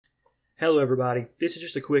Hello everybody, this is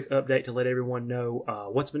just a quick update to let everyone know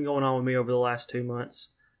what's been going on with me over the last 2 months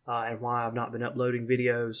and why I've not been uploading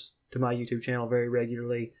videos to my YouTube channel very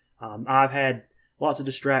regularly. I've had lots of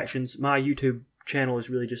distractions. My YouTube channel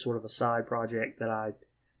is really just sort of a side project that I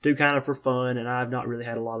do kind of for fun, and I've not really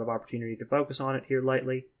had a lot of opportunity to focus on it here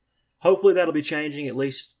lately. Hopefully that'll be changing, at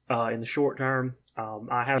least in the short term.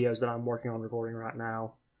 I have videos that I'm working on recording right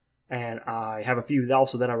now, and I have a few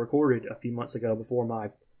also that I recorded a few months ago before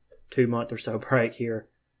my 2-month or so break here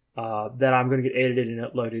that I'm going to get edited and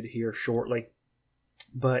uploaded here shortly.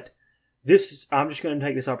 But I'm just going to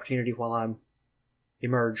take this opportunity while I'm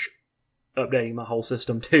updating my whole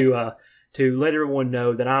system to let everyone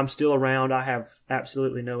know that I'm still around. I have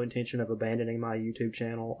absolutely no intention of abandoning my YouTube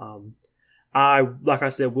channel. Like I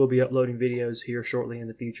said, will be uploading videos here shortly in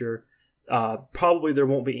the future. Probably there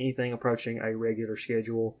won't be anything approaching a regular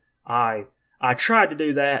schedule. I tried to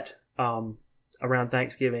do that around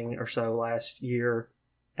Thanksgiving or so last year,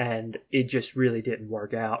 and it just really didn't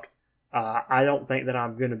work out. I don't think that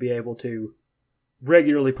I'm going to be able to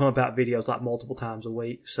regularly pump out videos like multiple times a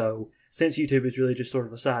week. So since YouTube is really just sort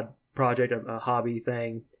of a side project, a hobby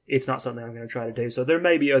thing, it's not something I'm going to try to do. So there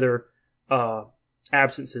may be other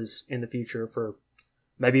absences in the future for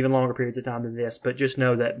maybe even longer periods of time than this, but just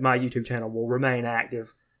know that my YouTube channel will remain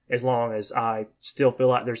active as long as I still feel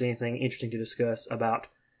like there's anything interesting to discuss about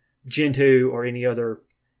Gen 2 or any other,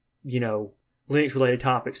 Linux-related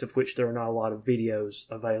topics of which there are not a lot of videos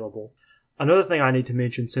available. Another thing I need to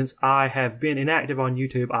mention, since I have been inactive on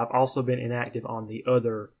YouTube, I've also been inactive on the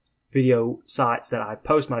other video sites that I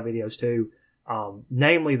post my videos to.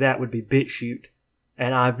 Namely, that would be BitChute.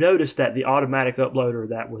 And I've noticed that the automatic uploader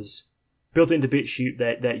that was built into BitChute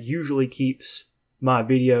that usually keeps my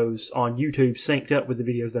videos on YouTube synced up with the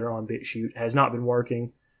videos that are on BitChute has not been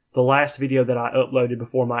working. The last video that I uploaded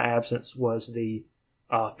before my absence was the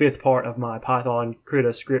 5th part of my Python CRITA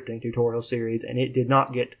scripting tutorial series, and it did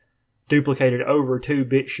not get duplicated over to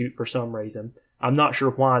BitChute for some reason. I'm not sure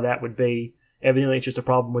why that would be. Evidently, it's just a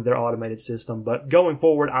problem with their automated system. But going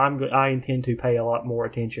forward, I intend to pay a lot more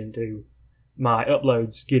attention to my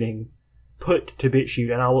uploads getting put to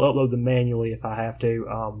BitChute, and I will upload them manually if I have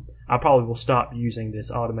to. I probably will stop using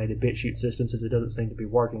this automated BitChute system since it doesn't seem to be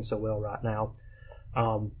working so well right now.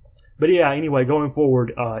 But yeah, anyway, going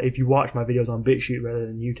forward, if you watch my videos on BitChute rather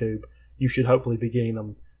than YouTube, you should hopefully be getting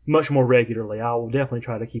them much more regularly. I will definitely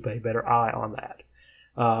try to keep a better eye on that.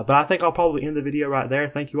 But I think I'll probably end the video right there.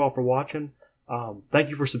 Thank you all for watching. Thank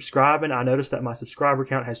you for subscribing. I noticed that my subscriber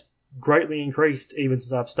count has greatly increased even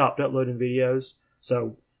since I've stopped uploading videos.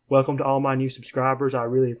 So welcome to all my new subscribers. I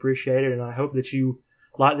really appreciate it, and I hope that you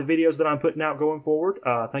like the videos that I'm putting out going forward.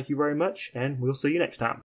 Thank you very much, and we'll see you next time.